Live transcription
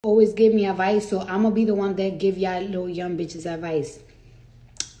always give me advice, so I'm gonna be the one that give y'all little young bitches advice.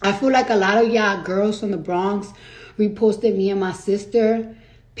 I feel like a lot of y'all girls from the Bronx reposted me and my sister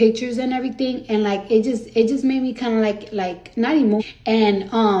pictures and everything, and like it just made me kind of like not emotional.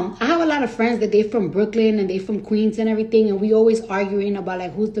 And I have a lot of friends that they from Brooklyn and they from Queens and everything, and we always arguing about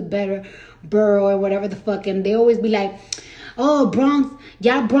like who's the better borough or whatever the fuck, and they always be like, oh, Bronx,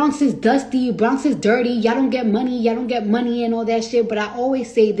 y'all Bronx is dusty, Bronx is dirty, y'all don't get money and all that shit. But I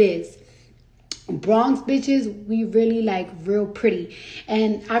always say this, Bronx bitches, we really like real pretty.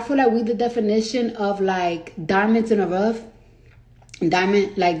 And I feel like we the definition of like diamonds in a rough.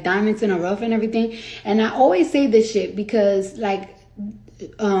 Diamonds in a rough and everything. And I always say this shit because like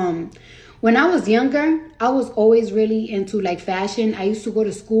when I was younger, I was always really into like fashion. I used to go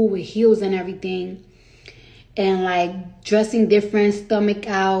to school with heels and everything, and like dressing different, stomach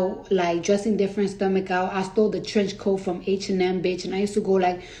out. I stole the trench coat from H&M, bitch, and I used to go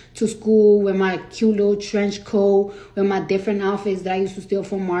like to school with my cute little trench coat with my different outfits that I used to steal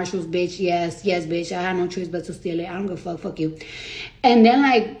from Marshall's, bitch. Yes, bitch, I had no choice but to steal it. I don't give a fuck you. And then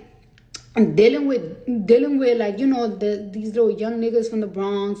like dealing with like, you know, these little young niggas from the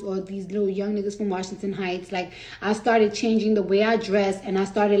Bronx or these little young niggas from Washington Heights, like I started changing the way I dress, and I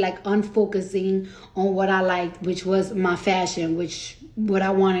started like unfocusing on what I liked, which was my fashion, which what I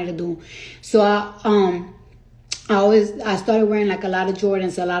wanted to do. So I started wearing like a lot of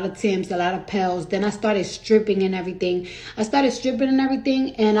Jordans, a lot of Timbs, a lot of Pels. Then I started stripping and everything.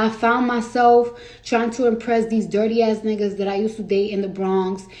 And I found myself trying to impress these dirty ass niggas that I used to date in the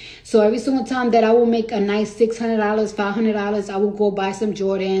Bronx. So every single time that I would make a nice $600, $500, I would go buy some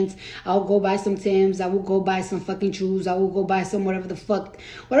Jordans, I would go buy some Timbs, I would go buy some fucking shoes, I would go buy some whatever the fuck,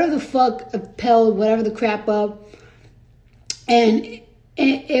 Pel, whatever the crap up. And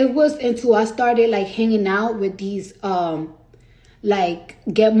it was until I started like hanging out with these like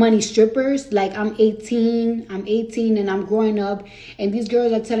get money strippers. Like I'm 18 and I'm growing up, and these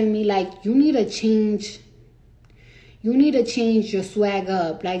girls are telling me like, you need to change your swag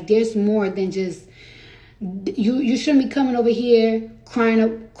up. Like there's more than just you shouldn't be coming over here crying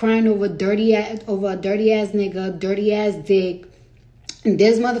over a dirty ass nigga, dirty ass dick. And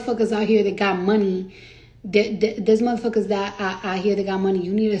there's motherfuckers out here that got money. There's motherfuckers that I hear they got money.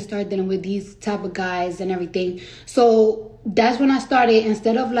 You need to start dealing with these type of guys and everything. So that's when I started,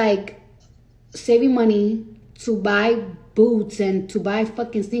 instead of like saving money to buy boots and to buy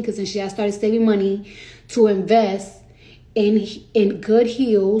fucking sneakers and shit, I started saving money to invest in good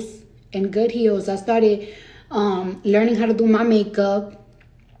heels. I started learning how to do my makeup.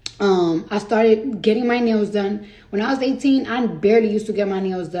 I started getting my nails done. When I was 18, I barely used to get my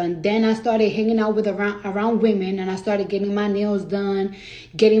nails done. Then I started hanging out with around women, and I started getting my nails done,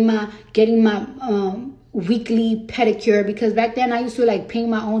 getting my weekly pedicure, because back then I used to like paint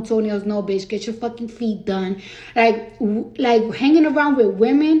my own toenails. No, bitch, get your fucking feet done. Like hanging around with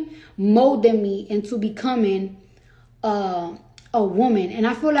women molded me into becoming a woman. And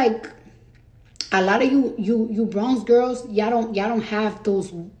I feel like a lot of you Bronx girls, y'all don't have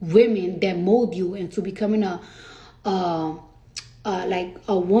those women that mold you into becoming like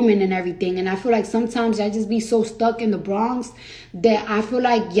a woman and everything. And I feel like sometimes I just be so stuck in the Bronx that I feel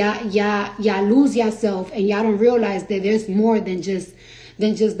like y'all lose yourself, and y'all don't realize that there's more than just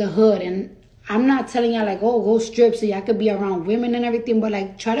the hood. And I'm not telling y'all like, oh, go strip so y'all could be around women and everything, but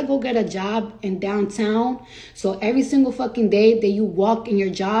like try to go get a job in downtown. So every single fucking day that you walk in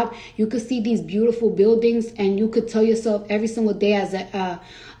your job, you could see these beautiful buildings, and you could tell yourself every single day as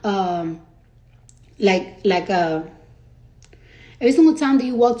every single time that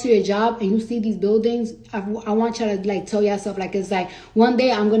you walk to your job and you see these buildings, I want you to like tell yourself like, it's like, one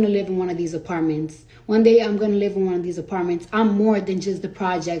day I'm going to live in one of these apartments. One day I'm going to live in one of these apartments. I'm more than just the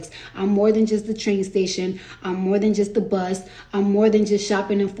projects. I'm more than just the train station. I'm more than just the bus. I'm more than just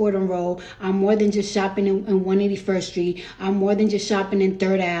shopping in Fordham Road. I'm more than just shopping in 181st Street. I'm more than just shopping in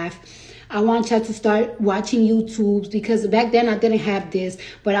 3rd Ave. I want y'all to start watching YouTubes, because back then I didn't have this,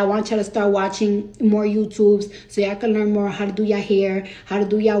 but I want y'all to start watching more YouTubes so y'all can learn more how to do your hair, how to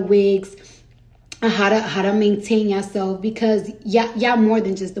do your wigs, how to maintain yourself, because y'all more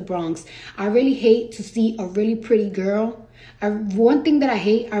than just the Bronx. I really hate to see a really pretty girl. One thing that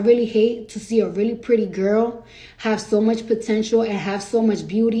I really hate to see a really pretty girl have so much potential and have so much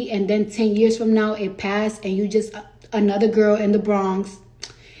beauty, and then 10 years from now it passed and you just another girl in the Bronx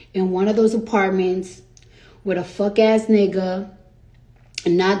in one of those apartments with a fuck ass nigga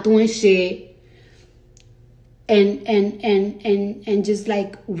and not doing shit, and just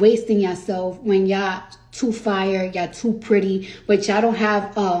like wasting yourself when y'all too fire, y'all too pretty, but y'all don't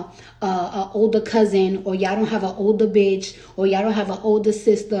have a older cousin, or y'all don't have an older bitch, or y'all don't have an older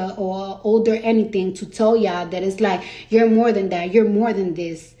sister or older anything to tell y'all that it's like, you're more than that, you're more than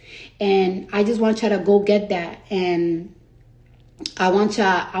this. And I just want y'all to go get that. And I want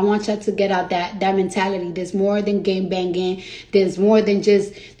y'all to get out that mentality. There's more than game banging. There's more than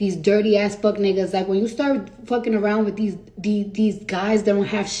just these dirty ass fuck niggas. Like, when you start fucking around with these guys that don't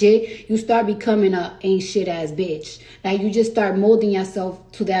have shit, you start becoming a ain't shit ass bitch. Like, you just start molding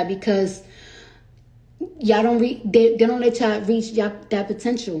yourself to that, because y'all don't they don't let y'all reach that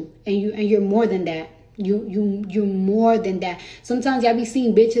potential, and you're more than that. You're more than that. Sometimes y'all be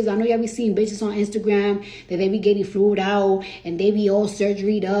seeing bitches. I know y'all be seeing bitches on Instagram that they be getting flued out, and they be all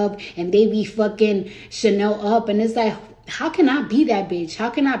surgeryed up, and they be fucking Chanel up, and it's like, how can I be that bitch? How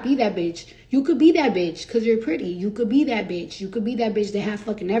can I be that bitch? You could be that bitch because you're pretty. You could be that bitch. You could be that bitch that have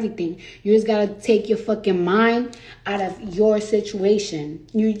fucking everything. You just gotta take your fucking mind out of your situation.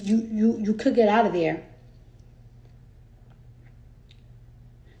 You could get out of there.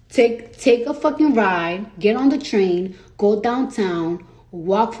 Take a fucking ride, get on the train, go downtown,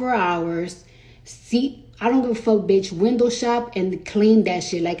 walk for hours, see, I don't give a fuck, bitch, window shop and clean that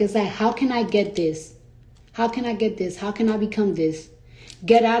shit. Like, it's like, how can I get this? How can I get this? How can I become this?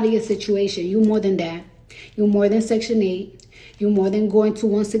 Get out of your situation. You more than that. You're more than Section 8. You're more than going to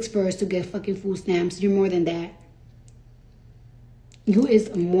 161st to get fucking food stamps. You're more than that. You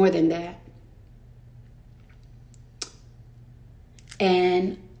is more than that.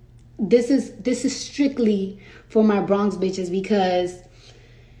 And this is strictly for my Bronx bitches, because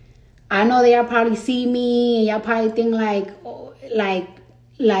I know they all probably see me and y'all probably think like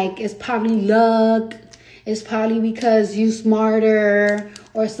it's probably luck. It's probably because you smarter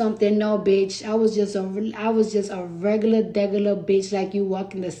or something. No, bitch. I was just a regular degular bitch like you,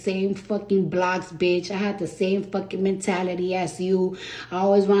 walking the same fucking blocks, bitch. I had the same fucking mentality as you. I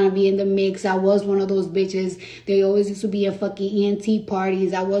always want to be in the mix. I was one of those bitches. They always used to be in fucking ENT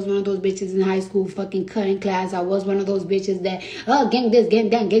parties. I was one of those bitches in high school fucking cutting class. I was one of those bitches that, gang this,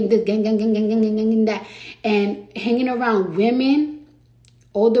 gang that, gang this, gang that. And hanging around women,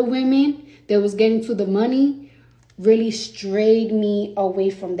 older women that was getting to the money, really strayed me away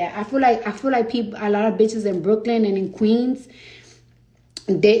from that. I feel like people, a lot of bitches in Brooklyn and in Queens,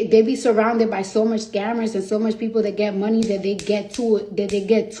 they be surrounded by so much scammers and so much people that get money that they get to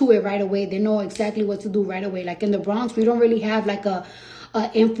it right away. They know exactly what to do right away. Like in the Bronx, we don't really have like a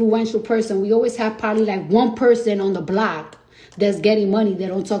influential person. We always have probably like one person on the block that's getting money. They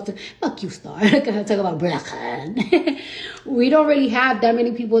don't talk to, fuck you, Star. I gotta talk about Brooklyn. We don't really have that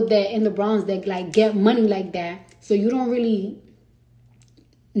many people that in the Bronx that like get money like that. So you don't really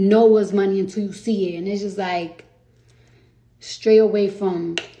know what's money until you see it. And it's just like, stray away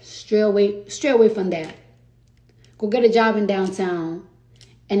from that. Go get a job in downtown.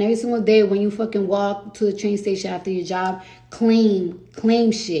 And every single day when you fucking walk to the train station after your job, claim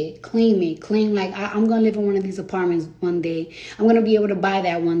shit. Claim it. Claim like, I'm going to live in one of these apartments one day. I'm going to be able to buy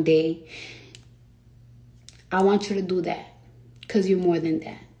that one day. I want you to do that. Because you're more than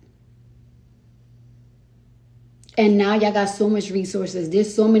that. And now y'all got so much resources.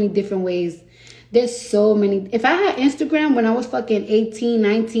 There's so many different ways. There's so many. If I had Instagram when I was fucking 18,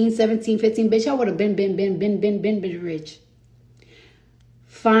 19, 17, 15, bitch, I would have been rich.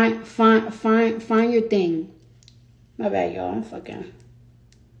 Find your thing. My bad, y'all. I'm fucking.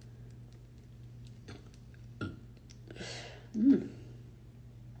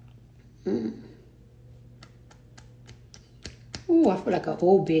 Ooh, I feel like an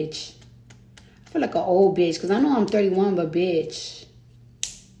old bitch. I feel like an old bitch because I know I'm 31, but bitch.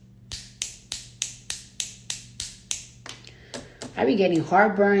 I be getting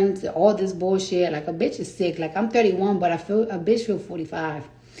heartburns, all this bullshit. Like a bitch is sick. Like I'm 31, but a bitch feel 45.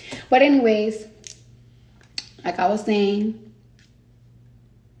 But anyways, like I was saying,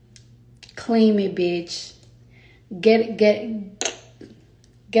 claim it, bitch. Get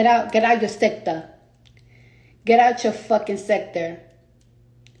out your sector. Get out your fucking sector.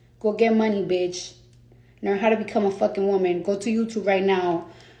 Go get money, bitch. Learn how to become a fucking woman. Go to YouTube right now.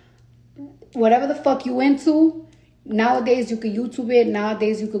 Whatever the fuck you into, nowadays you could YouTube it.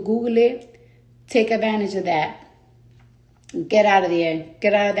 Nowadays you could Google it. Take advantage of that. Get out of there.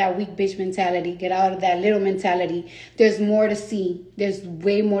 Get out of that weak bitch mentality. Get out of that little mentality. There's more to see. There's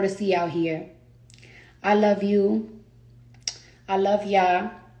way more to see out here. I love you. I love y'all.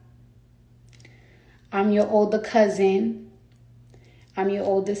 I'm your older cousin. I'm your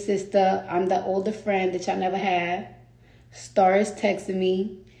older sister. I'm the older friend that y'all never had. Star is texting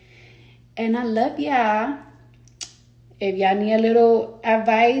me. And I love y'all. If y'all need a little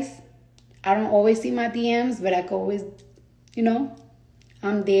advice, I don't always see my DMs, but I can always, you know,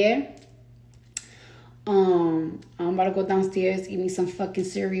 I'm there. I'm about to go downstairs, eat me some fucking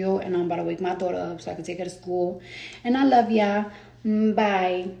cereal, and I'm about to wake my daughter up so I can take her to school. And I love y'all.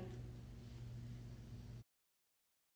 Bye.